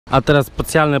A teraz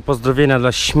specjalne pozdrowienia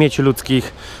dla śmieci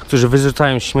ludzkich, którzy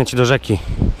wyrzucają śmieci do rzeki.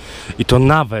 I to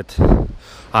nawet,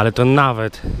 ale to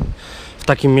nawet w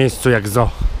takim miejscu jak zoo.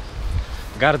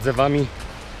 Gardzę wami,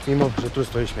 mimo że tu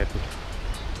stoi śmietnik.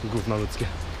 Gówno ludzkie.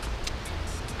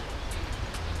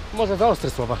 Może za ostre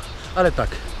słowa, ale tak,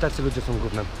 tacy ludzie są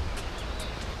gównem.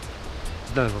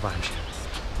 Zdenerwowałem się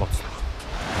mocno.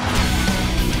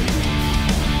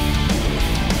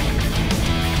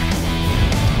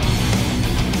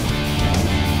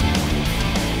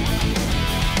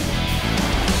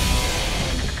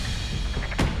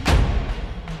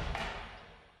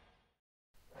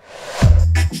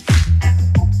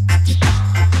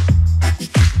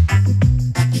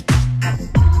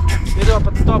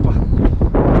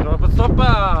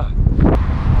 Stopa!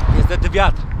 Niestety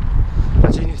wiatr.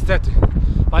 Znaczy niestety.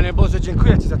 Panie Boże,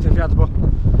 dziękuję Ci za ten wiatr, bo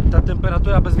ta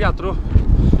temperatura bez wiatru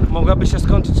mogłaby się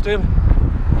skończyć tym,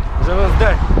 że on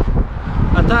zdechł.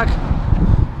 A tak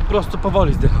po prostu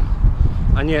powoli zdycham,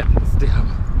 a nie zdycham.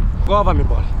 Głowa mnie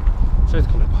boli.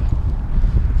 Wszystko mnie boli.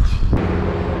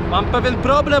 Mam pewien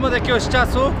problem od jakiegoś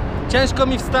czasu. Ciężko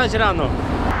mi wstać rano.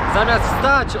 Zamiast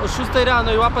wstać o 6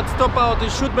 rano i łapać stopa o tej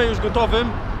 7 już gotowym,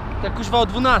 tak kuźwa o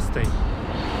 12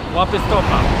 łapię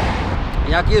stopa.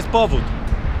 Jaki jest powód?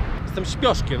 Jestem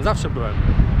śpioszkiem, zawsze byłem.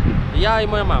 Ja i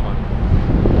moja mama.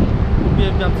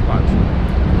 Uwielbiam spać.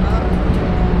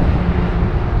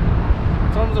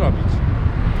 Co mam zrobić?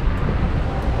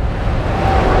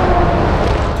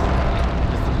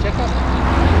 Jestem ciekaw,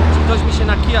 czy ktoś mi się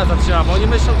na kija zatrzyma, bo oni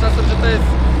myślą czasem, że to jest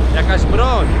jakaś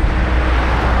broń.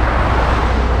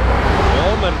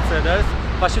 O, Mercedes.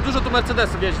 Właśnie dużo tu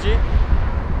Mercedesów jeździ.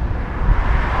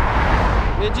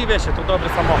 Nie dziwię się, to dobry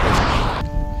samochód.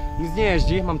 Nic nie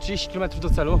jeździ, mam 30 km do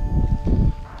celu.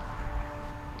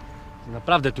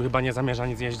 Naprawdę tu chyba nie zamierza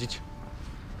nic jeździć.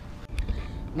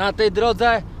 Na tej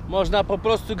drodze można po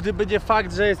prostu, gdyby nie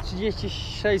fakt, że jest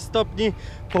 36 stopni,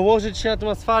 położyć się na tym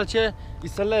asfalcie i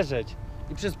sobie leżeć.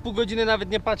 I przez pół godziny nawet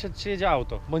nie patrzeć, czy jedzie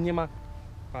auto, bo nie ma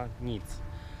nic.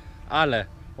 Ale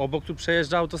obok tu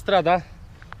przejeżdża autostrada,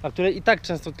 na której i tak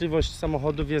częstotliwość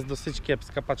samochodów jest dosyć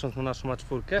kiepska, patrząc na naszą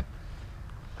A4.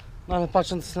 No ale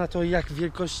patrząc na to, jakiej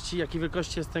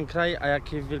wielkości jest ten kraj, a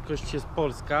jakiej wielkości jest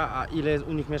Polska, a ile jest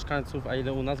u nich mieszkańców, a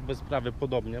ile u nas, bo jest prawie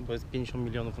podobnie, bo jest 50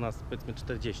 milionów, u nas powiedzmy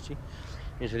 40,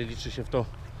 jeżeli liczy się w to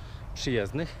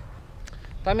przyjezdnych.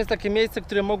 Tam jest takie miejsce,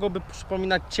 które mogłoby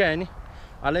przypominać cień,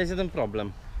 ale jest jeden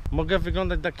problem. Mogę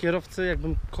wyglądać dla kierowcy,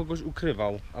 jakbym kogoś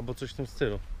ukrywał, albo coś w tym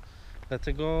stylu.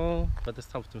 Dlatego będę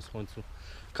stał w tym słońcu.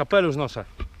 Kapelusz noszę.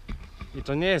 I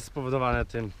to nie jest spowodowane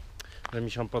tym, że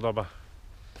mi się on podoba.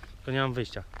 Tylko nie mam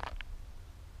wyjścia.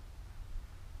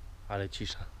 Ale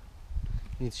cisza.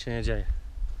 Nic się nie dzieje.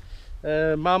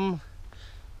 Mam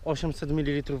 800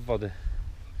 ml wody.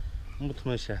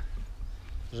 Módlmy się,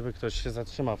 żeby ktoś się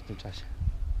zatrzymał w tym czasie.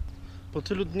 Po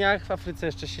tylu dniach w Afryce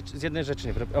jeszcze się z jednej rzeczy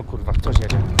nie wyrobię. O kurwa, ktoś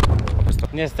jedzie.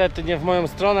 Niestety nie w moją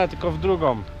stronę, tylko w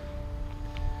drugą.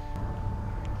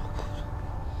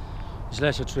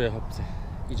 Źle się czuję, chłopcy.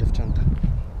 I dziewczęta.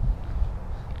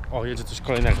 O, jedzie coś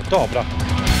kolejnego. Dobra.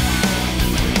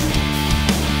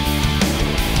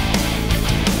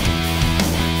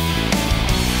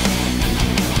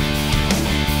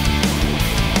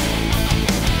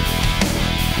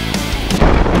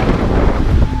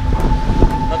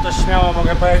 No to śmiało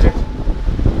mogę powiedzieć.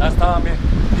 Nastała mnie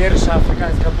pierwsza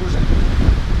afrykańska burza.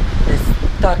 Jest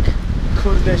tak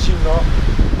kurde zimno,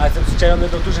 a jestem przyzwyczajony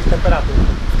do dużych temperatur.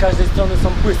 Z każdej strony są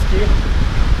błyski.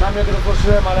 Namiot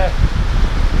rozłożyłem, ale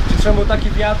przytrzymał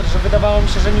taki wiatr, że wydawało mi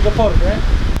się, że mi go porwie.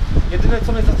 Jedyne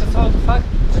co mnie zastresowało to fakt,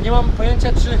 że nie mam pojęcia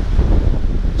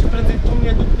czy prędzej tu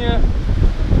mnie dupnie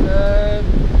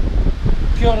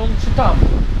piorun czy tam.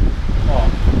 O,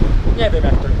 nie wiem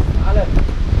jak to jest, ale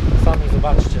sami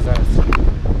zobaczcie zaraz.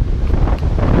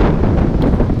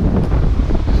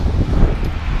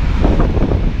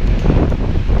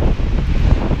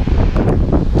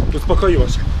 Uspokoiło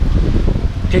się.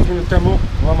 5 minut temu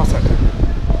była masakra.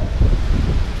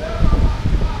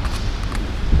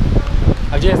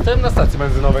 A gdzie jestem? Na stacji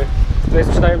benzynowej. Tutaj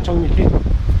sprzedają ciągniki.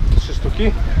 3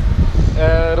 sztuki.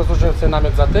 Rozłożyłem sobie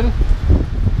namiot za tym.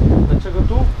 Dlaczego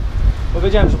tu? Bo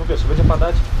wiedziałem, że po pierwsze będzie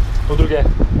padać. Po drugie,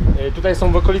 tutaj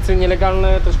są w okolicy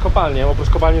nielegalne też kopalnie. Oprócz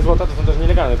kopalni złota to są też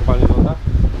nielegalne kopalnie złota.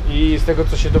 I z tego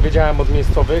co się dowiedziałem od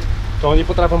miejscowych, to oni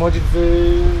potrafią chodzić z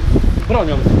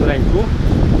bronią w ręku.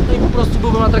 No i po prostu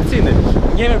byłbym atrakcyjny.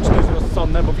 Nie wiem czy to jest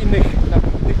rozsądne, bo w innych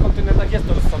kontynentach jest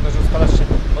to rozsądne, że ustalasz się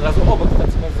od razu obok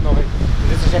stacji benzynowej,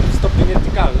 że jesteś w jakimś stopniu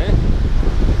nietykalny.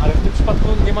 Ale w tym przypadku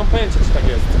nie mam pojęcia czy tak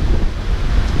jest.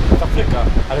 To jest Afryka,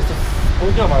 ale jest to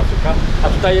południowa Afryka. A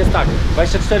tutaj jest tak,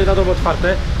 24 na dobę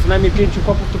otwarte, co najmniej 5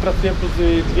 chłopów tu pracuje plus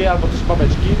 2 albo 3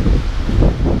 babeczki.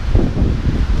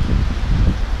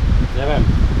 Nie wiem.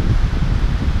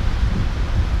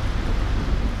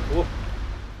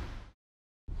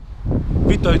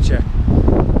 Witajcie.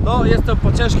 No jestem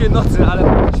po ciężkiej nocy,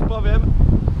 ale coś powiem,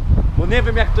 bo nie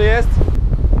wiem jak to jest.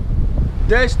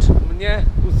 Deszcz mnie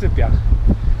usypia.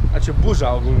 Znaczy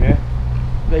burza ogólnie.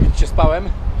 Tutaj widzicie, spałem.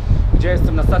 Gdzie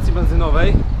jestem? Na stacji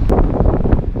benzynowej.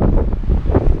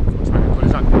 Zobaczmy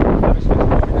koleżankę.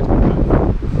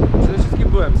 Przede wszystkim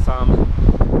byłem sam.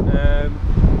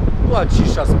 Była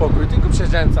cisza, spokój. Tylko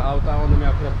przejeżdżające auta, one mnie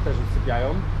akurat też usypiają.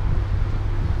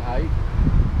 Aj.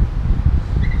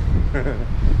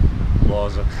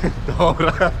 Boże,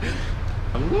 dobra.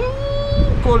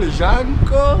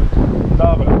 Koleżanko.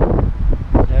 Dobra.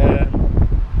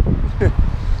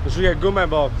 Żuję gumę,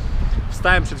 bo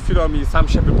wstałem przed chwilą i sam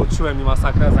się wypoczułem i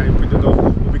masakra. Zanim pójdę do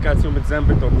ubikacji umyć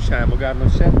zęby, to musiałem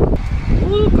ogarnąć się.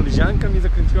 Koleżanka mnie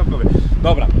zakręciła w głowie.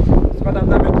 Dobra, składam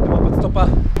namiot do podstopa.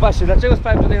 Właśnie, dlaczego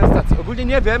spałem tutaj na stacji? Ogólnie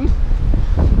nie wiem.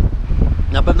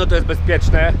 Na pewno to jest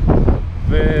bezpieczne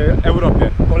w Europie.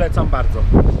 Polecam bardzo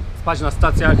spać na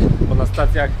stacjach, bo na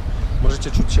stacjach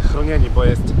możecie czuć się chronieni, bo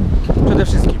jest przede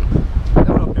wszystkim w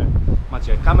Europie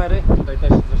macie kamery, tutaj też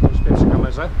zresztą śpię przy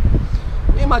kamerze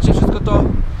i macie wszystko to,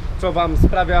 co wam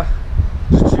sprawia,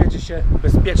 że czujecie się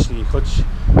bezpieczni, choć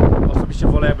osobiście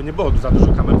wolę, jakby nie było za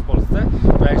dużo kamer w Polsce,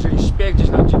 to jeżeli śpię gdzieś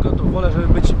na dziko, to wolę, żeby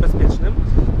być bezpiecznym.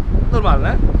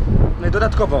 Normalne. No i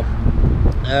dodatkowo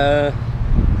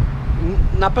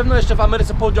na pewno jeszcze w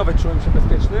Ameryce Południowej czułem się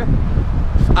bezpieczny.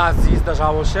 W Azji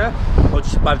zdarzało się,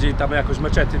 choć bardziej tam jakoś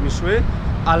meczety mi szły,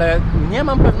 ale nie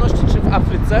mam pewności, czy w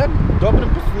Afryce dobrym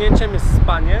posunięciem jest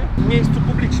spanie w miejscu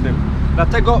publicznym.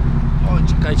 Dlatego, o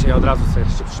czekajcie, ja od razu sobie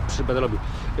jeszcze będę robił.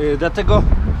 Dlatego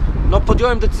no,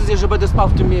 podjąłem decyzję, że będę spał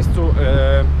w tym miejscu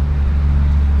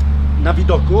na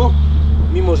widoku,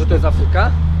 mimo że to jest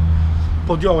Afryka.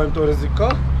 Podjąłem to ryzyko.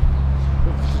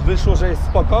 Wyszło, że jest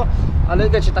spoko, ale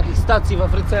wiecie, takich stacji w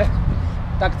Afryce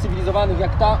tak cywilizowanych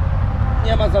jak ta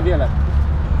nie ma za wiele.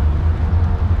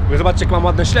 Zobaczcie, jak mam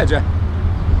ładne śledzie.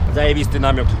 Zajebisty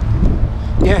namiot.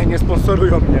 Nie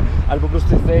sponsorują mnie, ale po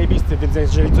prostu jest zajebisty, więc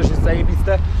jeżeli coś jest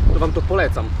zajebiste, to wam to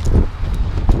polecam.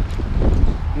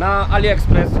 Na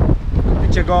AliExpress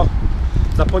wiecie go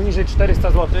za poniżej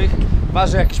 400 zł,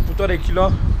 waży jakieś 1,5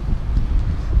 kg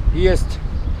i jest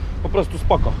po prostu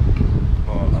spoko.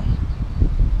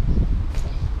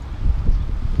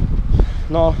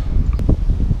 No,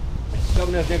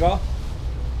 ściągnę z niego.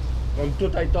 On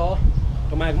tutaj to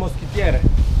ma jak moskitierę.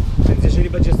 Więc jeżeli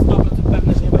będzie 100%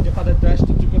 pewne, że nie będzie padać deszcz,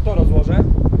 to tylko to rozłożę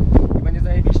i będzie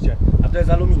zajebiście. A to jest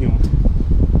aluminium.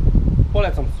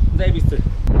 Polecam, zajebisty.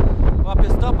 Łapię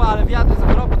stopa, ale wiatr jest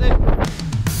okropny.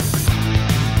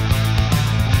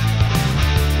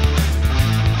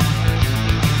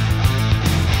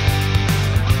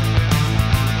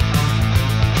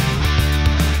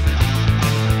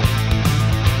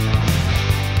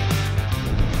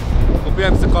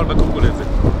 Kupiłem sobie kolbę kukurydzy.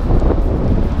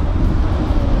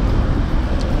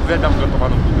 Uwielbiam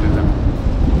gotowaną kukurydzę.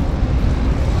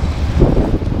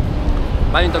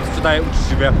 Pani to sprzedaje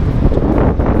uczciwie,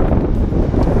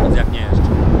 więc jak nie jeszcze.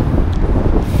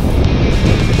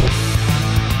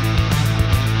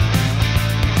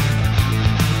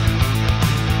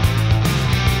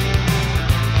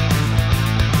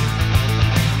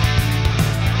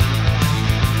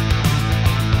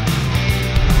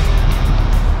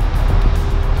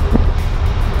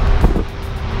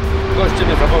 Goście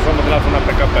mnie zawożą od razu na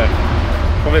PKP.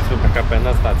 Powiedzmy PKP,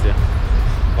 na stację.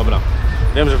 Dobra.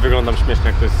 Wiem, że wyglądam śmiesznie,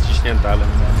 jak to jest ściśnięte, ale...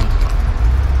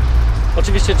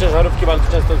 Oczywiście ciężarówki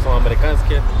bardzo często są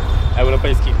amerykańskie,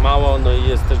 europejskich mało, no i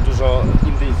jest też dużo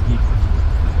indyjskich.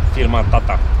 Firma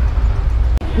Tata.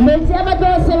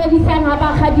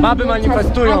 Baby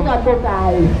manifestują.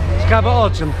 Ciekawe o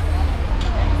czym.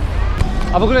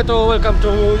 A w ogóle to welcome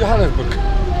to Johannesburg.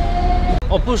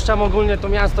 Opuszczam ogólnie to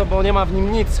miasto, bo nie ma w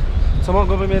nim nic, co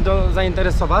mogłoby mnie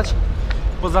zainteresować.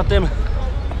 Poza tym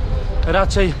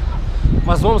raczej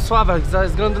ma złą sławę ze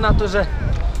względu na to, że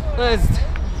no jest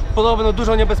podobno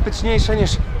dużo niebezpieczniejsze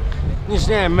niż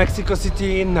nie wiem, Mexico City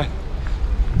i inne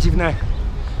dziwne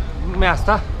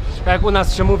miasta. Jak u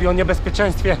nas się mówi o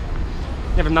niebezpieczeństwie,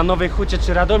 nie wiem, na Nowej Hucie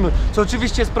czy Radomiu, co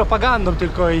oczywiście jest propagandą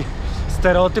tylko i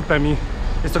stereotypem i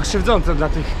jest to krzywdzące dla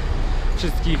tych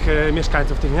wszystkich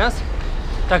mieszkańców tych miast.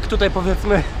 Tak tutaj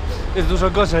powiedzmy jest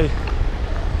dużo gorzej.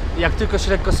 Jak tylko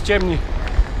się lekko ściemni,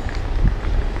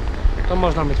 to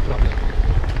można mieć problem.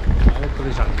 Ale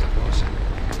koleżanka, proszę.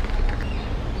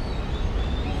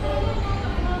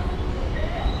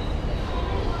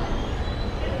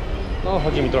 No No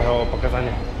chodzi mi trochę o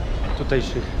pokazanie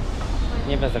tutejszych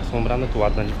niewiast, jak są ubrane. Tu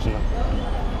ładna dziewczyna.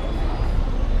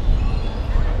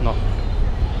 No,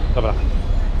 dobra,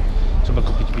 trzeba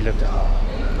kupić bilety.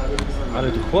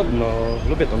 Ale tu chłodno,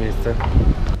 lubię to miejsce.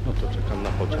 No to czekam na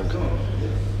pociąg.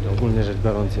 Ogólnie rzecz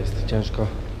biorąc jest ciężko.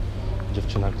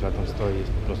 Dziewczyna, która tam stoi,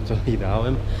 jest po prostu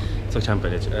ideałem. Co chciałem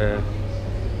powiedzieć?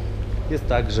 Jest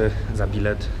tak, że za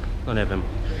bilet, no nie wiem,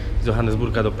 z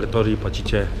Johannesburga do Pretorii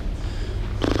płacicie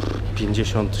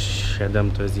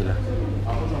 57, to jest ile?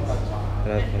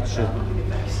 Raz, dwa, trzy.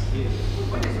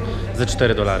 Ze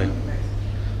 $4.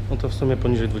 No to w sumie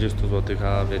poniżej 20 zł,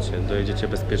 a wiecie, dojedziecie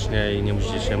bezpiecznie i nie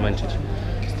musicie się męczyć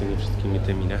z tymi wszystkimi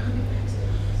tymi, nie?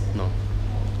 No.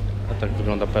 A tak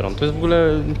wygląda peron. To jest w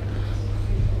ogóle...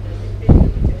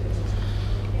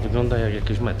 Wygląda jak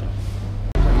jakieś metro.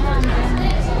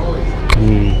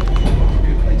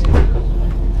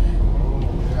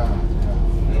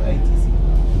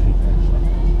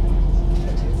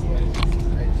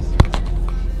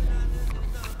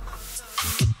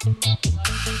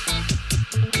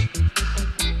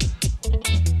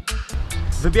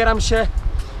 Wybieram się,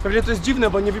 pewnie to jest dziwne,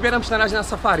 bo nie wybieram się na razie na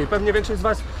safari. Pewnie większość z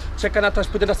was czeka na to, aż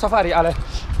pójdę na safari, ale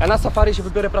ja na safari się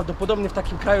wybiorę prawdopodobnie w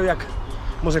takim kraju jak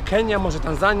może Kenia, może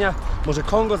Tanzania, może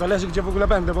Kongo, zależy gdzie w ogóle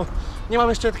będę, bo nie mam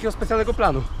jeszcze takiego specjalnego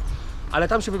planu. Ale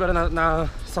tam się wybiorę na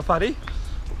safari,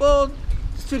 bo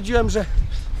stwierdziłem, że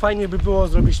fajnie by było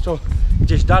zrobić to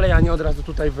gdzieś dalej, a nie od razu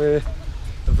tutaj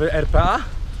w RPA.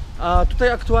 A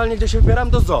tutaj aktualnie gdzie się wybieram?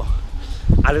 Do zoo.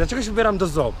 Ale dlaczego się wybieram do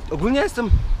zoo? Ogólnie jestem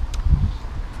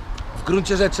w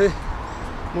gruncie rzeczy,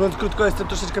 mówiąc krótko, jestem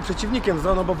troszeczkę przeciwnikiem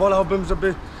zoo, no bo wolałbym,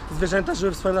 żeby zwierzęta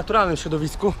żyły w swoim naturalnym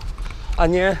środowisku, a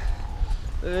nie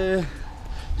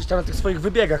gdzieś tam na tych swoich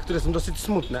wybiegach, które są dosyć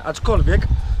smutne. Aczkolwiek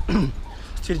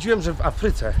stwierdziłem, że w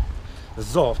Afryce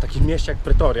zoo, w takim mieście jak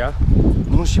Pretoria,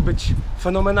 musi być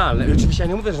fenomenalne. I oczywiście ja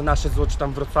nie mówię, że nasze zoo, czy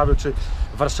tam w Wrocławiu, czy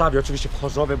w Warszawie, oczywiście w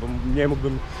Chorzowie, bo nie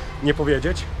mógłbym nie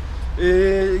powiedzieć,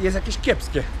 jest jakieś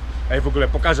kiepskie. Ej, w ogóle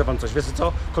pokażę wam coś, wiecie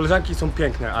co? Koleżanki są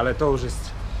piękne, ale to już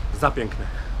jest za piękne.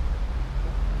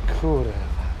 Kurwa.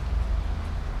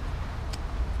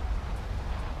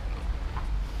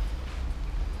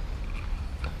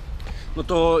 No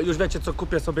to już wiecie co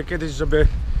kupię sobie kiedyś,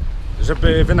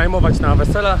 żeby wynajmować na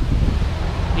wesela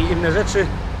i inne rzeczy.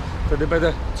 Wtedy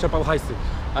będę trzepał hajsy.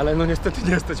 Ale no niestety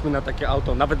nie jesteśmy na takie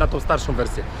auto, nawet na tą starszą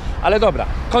wersję. Ale dobra,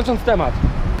 kończąc temat.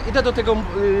 Idę do tego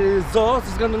zoo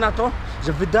ze względu na to,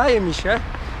 że wydaje mi się,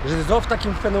 że zoo w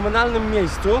takim fenomenalnym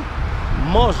miejscu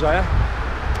może,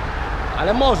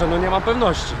 ale może, no nie mam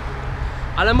pewności,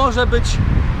 ale może być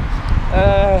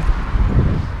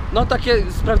no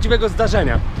takie z prawdziwego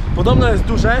zdarzenia. Podobno jest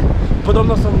duże,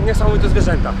 podobno są niesamowite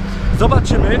zwierzęta.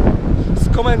 Zobaczymy,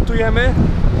 skomentujemy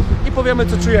i powiemy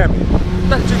co czujemy.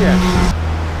 Tak czy nie?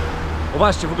 O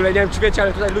właśnie, w ogóle nie wiem czy wiecie,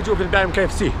 ale tutaj ludzie uwielbiają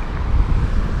KFC.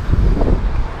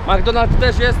 McDonald's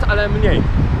też jest, ale mniej.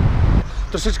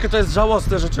 Troszeczkę to jest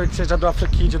żałosne, że człowiek przyjeżdża do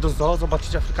Afryki i idzie do zoo,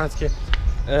 zobaczyć afrykańskie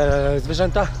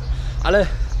zwierzęta, ale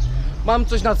mam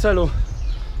coś na celu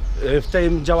w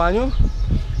tym działaniu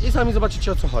i sami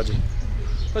zobaczycie o co chodzi.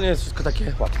 To nie jest wszystko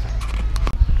takie łatwe.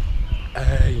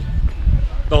 Ej,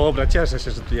 dobra, cieszę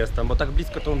się, że tu jestem, bo tak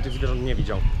blisko to on tych zwierząt nie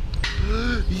widział.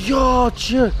 Ja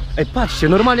cię! Ej, patrzcie,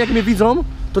 normalnie jak mnie widzą,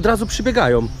 to od razu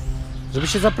przybiegają, żeby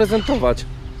się zaprezentować.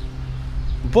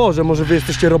 Boże, może wy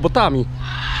jesteście robotami.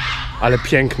 Ale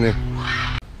piękny.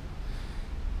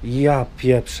 Ja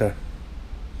pieprzę.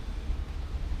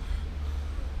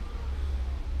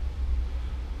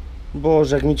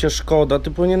 Boże, jak mi cię szkoda.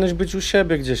 Ty powinieneś być u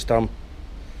siebie gdzieś tam.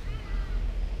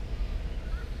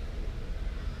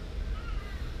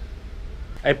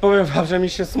 Ej, powiem wam, że mi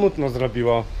się smutno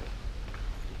zrobiło.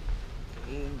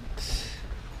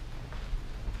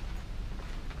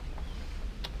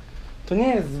 To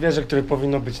nie jest zwierzę, które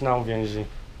powinno być na uwięzi.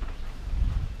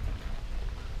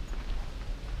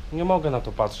 Nie mogę na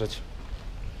to patrzeć.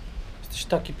 Jesteś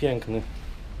taki piękny.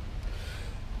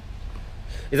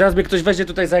 I zaraz mnie ktoś weźmie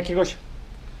tutaj za jakiegoś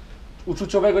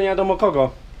uczuciowego nie wiadomo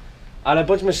kogo. Ale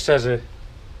bądźmy szczerzy.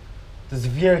 To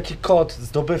jest wielki kot,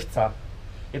 zdobywca.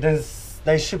 Jeden z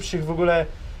najszybszych w ogóle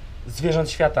zwierząt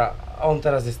świata. A on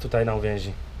teraz jest tutaj na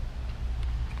uwięzi.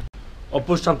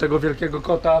 Opuszczam tego wielkiego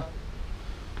kota,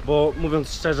 bo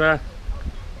mówiąc szczerze,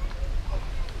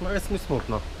 no jest mi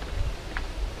smutno.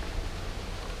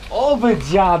 O wy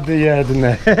dziady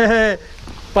jedne.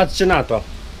 Patrzcie na to.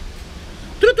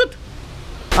 Trutut.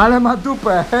 Ale ma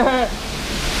dupę.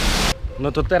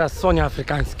 No to teraz słonie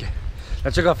afrykańskie.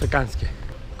 Dlaczego afrykańskie?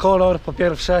 Kolor po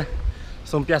pierwsze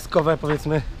są piaskowe,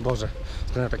 powiedzmy. Boże,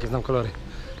 skąd ja takie znam kolory.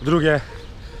 Drugie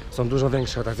są dużo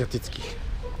większe od azjatyckich.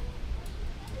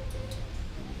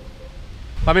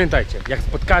 Pamiętajcie, jak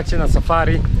spotkacie na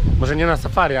safari, może nie na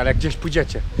safari, ale jak gdzieś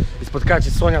pójdziecie i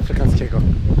spotkacie słonia afrykańskiego,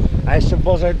 a jeszcze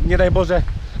Boże, nie daj Boże,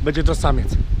 będzie to samiec.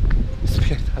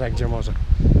 Spierdalaj gdzie może.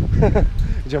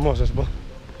 Gdzie możesz, bo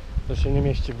to się nie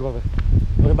mieści w głowie.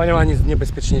 Bo chyba nie ma nic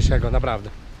niebezpieczniejszego, naprawdę.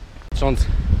 Patrząc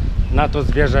na to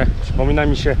zwierzę, przypomina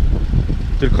mi się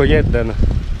tylko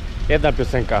jedna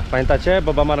piosenka. Pamiętacie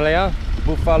Boba Marleya?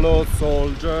 Buffalo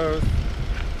Soldiers.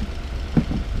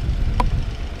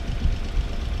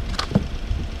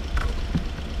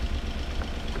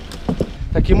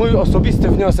 Taki mój osobisty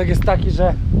wniosek jest taki,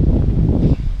 że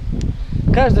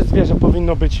każde zwierzę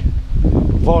powinno być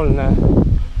wolne,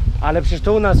 ale przecież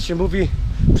to u nas się mówi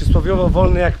przysłowiowo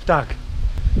wolny jak ptak.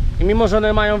 I mimo, że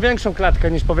one mają większą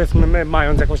klatkę niż powiedzmy my,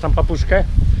 mając jakąś tam papuszkę,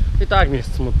 i tak mi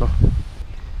jest smutno.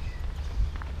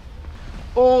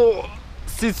 O,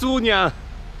 sysunia!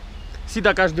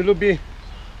 Sida każdy lubi,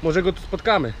 może go tu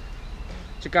spotkamy.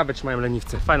 Ciekawe, czy mają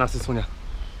leniwce. Fajna sysunia.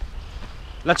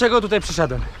 Dlaczego tutaj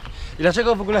przyszedłem? I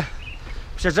dlaczego w ogóle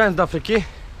przyjeżdżając do Afryki,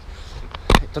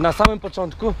 to na samym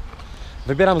początku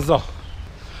wybieram zoo.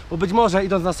 Bo być może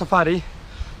idąc na safari,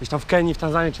 gdzieś tam w Kenii, w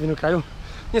Tanzanii czy w innym kraju,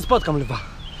 nie spotkam lwa.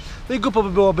 No i głupio by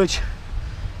było być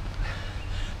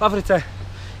w Afryce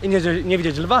i nie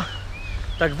widzieć lwa.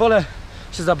 Tak wolę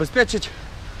się zabezpieczyć.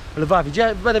 Lwa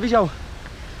będę widział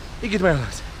i git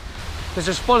majonez.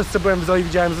 Przecież w Polsce byłem w zoo i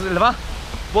widziałem lwa.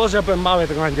 Boże, ja byłem mały,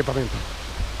 tego nawet nie pamiętam.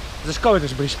 Ze szkoły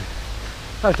też byliśmy,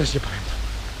 ale też nie pamiętam.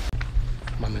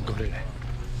 Mamy gorylę.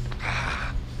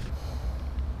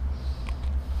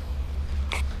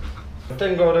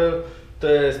 Ten goryl to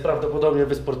jest prawdopodobnie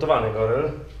wysportowany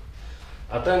goryl.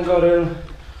 A ten goryl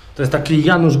to jest taki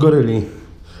Janusz goryli.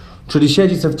 Czyli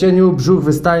siedzi sobie w cieniu, brzuch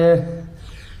wystaje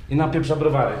i napieprza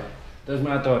browary. To jest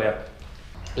moja teoria.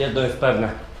 Jedno jest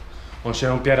pewne. On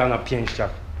się opiera na pięściach.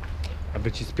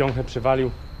 Aby ci z piąchy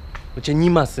przywalił. Bo cię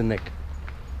nie ma, synek.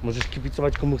 Możesz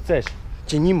kibicować komu chcesz.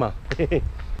 Cię nie ma.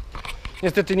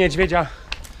 Niestety niedźwiedzia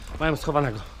mają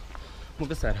schowanego.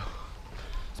 Mówię serio.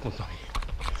 Smutno mi.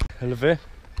 Lwy.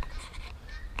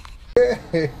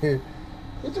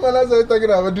 Which man are you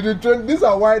talking about? Do they train? These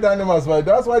are wild animals, right?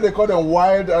 That's why they call them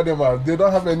wild animals. They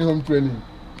don't have any home training.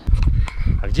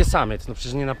 A gdzie samiec? No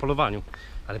przecież nie na polowaniu.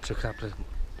 Ale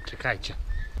czekajcie.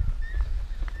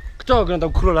 Kto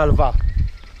oglądał Króla Lwa?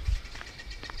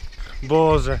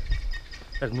 Boże,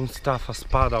 jak Mustafa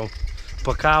spadał.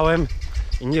 Płakałem.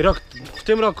 I w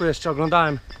tym roku jeszcze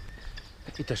oglądałem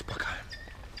i też płakałem.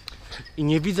 I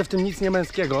nie widzę w tym nic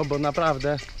niemęskiego, bo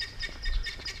naprawdę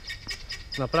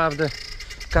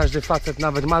każdy facet,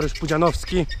 nawet Mariusz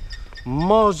Pudzianowski,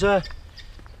 może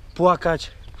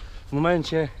płakać w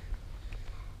momencie,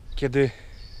 kiedy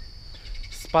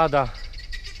spada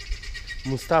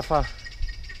Mustafa,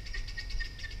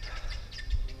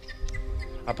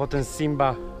 a potem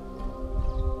Simba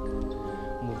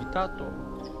mówi: tato.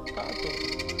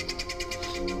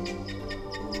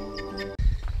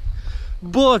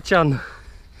 Bocian.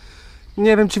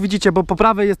 Nie wiem, czy widzicie, bo po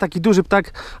prawej jest taki duży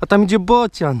ptak, a tam idzie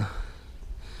bocian.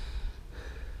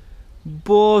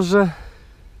 Boże.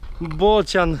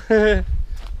 Bocian.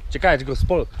 Ciekawe, go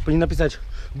powinien napisać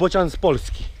bocian z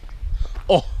Polski.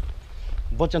 O!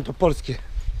 Bocian to polskie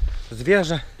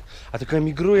zwierzę, a tylko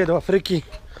emigruje do Afryki,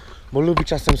 bo lubi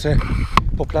czasem sobie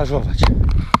poplażować.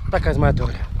 Taka jest moja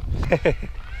teoria.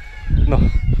 No.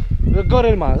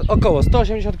 Goryl ma około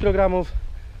 180 kg,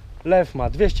 lew ma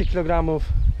 200 kg,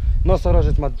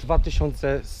 nosorożec ma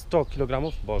 2100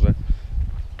 kg, Boże.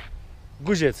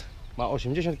 Guziec ma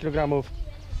 80 kg,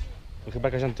 to chyba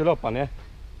jakaś antylopa, nie?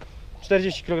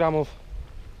 40 kg,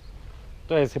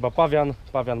 to jest chyba pawian,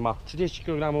 pawian ma 30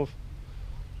 kg,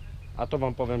 a to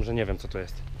wam powiem, że nie wiem co to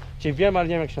jest. Czyli wiem, ale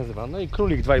nie wiem jak się nazywa. No i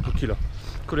królik 2,5 kg.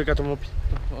 Królika to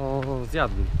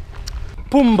zjadł.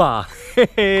 Pumba!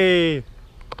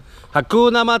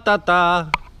 Hakuna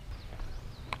Matata.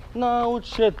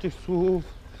 Naucz się tych słów,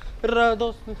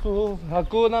 radosnych słów.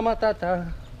 Hakuna Matata.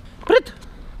 Pryt!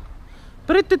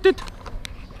 Prytytyt!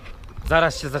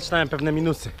 Zaraz się zaczynają pewne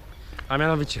minusy. A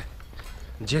mianowicie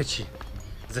dzieci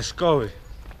ze szkoły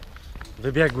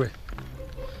wybiegły.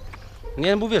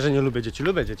 Nie mówię, że nie lubię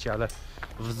dzieci, ale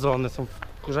one są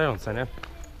wkurzające, nie?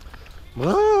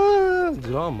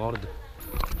 O, mordy.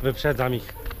 Wyprzedzam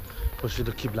ich. Poszli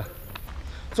do kibla.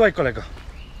 Słuchaj kolego,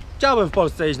 chciałbym w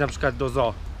Polsce iść na przykład do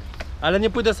zoo, ale nie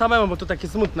pójdę samemu, bo to takie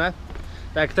smutne,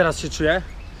 tak jak teraz się czuję.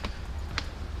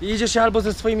 I idzie się albo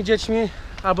ze swoimi dziećmi,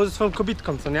 albo ze swoją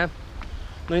kobitką, co nie?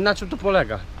 No i na czym to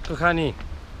polega? Kochani,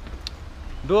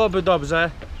 byłoby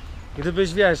dobrze,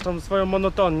 gdybyś, wiesz, tą swoją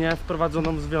monotonię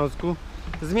wprowadzoną w związku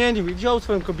zmienił i wziął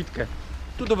swoją kobitkę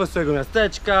tu do wesołego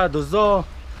miasteczka, do zoo,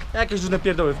 Jakieś różne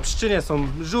pierdoły. W Pszczynie są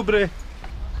żubry.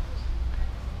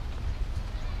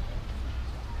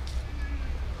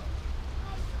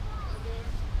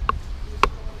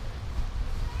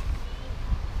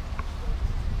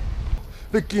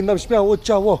 Wyginam śmiało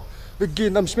ciało,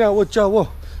 wyginam śmiało ciało,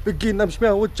 wyginam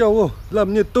śmiało ciało, dla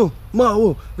mnie to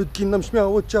mało, wyginam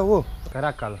śmiało ciało.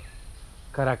 Karakal.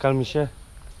 Karakal mi się...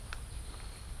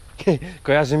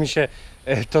 Kojarzy mi się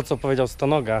to, co powiedział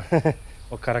Stonoga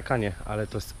o karakanie, ale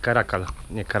to jest karakal,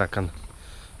 nie karakan.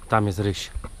 Tam jest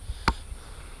ryś.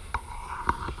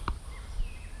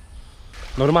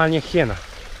 Normalnie hiena.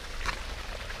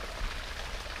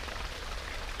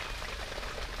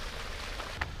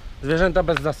 Zwierzęta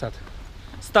bez zasad.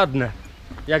 Stadne,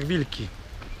 jak wilki.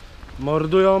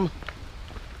 Mordują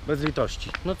bez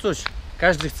litości. No cóż,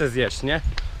 każdy chce zjeść, nie?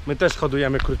 My też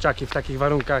hodujemy kurczaki w takich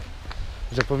warunkach,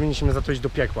 że powinniśmy za to iść do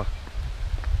piekła.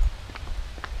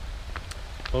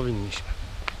 Powinniśmy.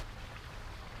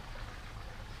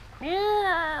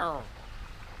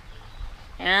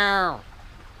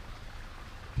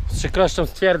 Z przykrością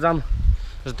stwierdzam,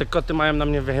 że te koty mają na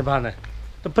mnie wyjebane.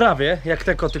 To prawie jak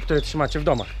te koty, które trzymacie w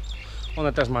domach.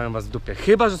 One też mają was w dupie.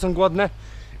 Chyba że są głodne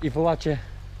i wołacie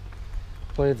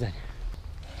po jedzenie.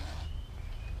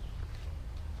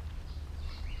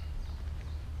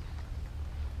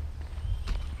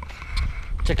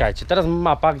 Czekajcie, teraz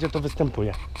mapa, gdzie to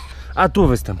występuje. A tu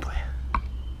występuje.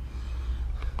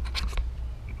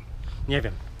 Nie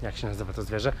wiem, jak się nazywa to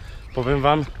zwierzę. Powiem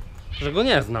wam, że go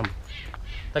nie znam.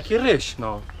 Taki ryś,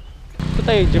 no.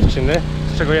 Tutaj dziewczyny,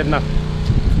 z czego jedna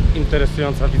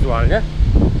interesująca wizualnie,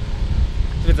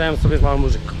 zwiedzają sobie z małą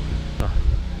muzyką. No.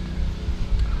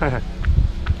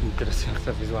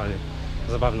 Interesująca wizualnie.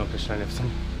 Zabawne określenie w sumie.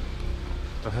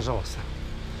 Trochę żałosne.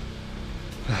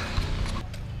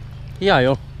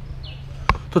 Jajo.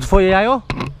 To twoje jajo?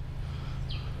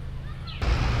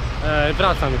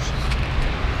 Wracam już.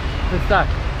 Więc tak.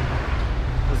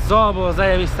 Zoo było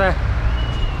zajebiste.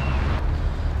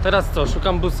 Teraz co?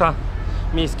 Szukam busa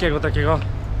miejskiego takiego.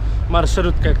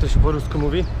 Marszerutka, jak to się po rusku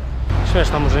mówi.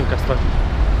 Śmieszna murzynka stoi.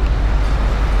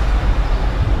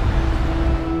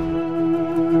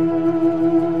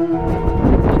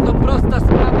 No to prosta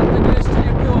sprawa, tego jeszcze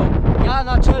nie było. Ja,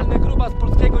 naczelny grubas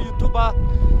polskiego YouTube'a,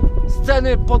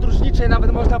 sceny podróżniczej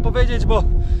nawet można powiedzieć, bo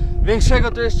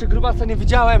większego to jeszcze grubasa nie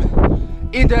widziałem.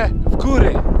 Idę w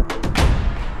góry.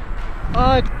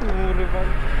 Oj kurwa.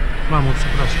 Mamo,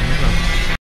 przepraszam, naprawdę.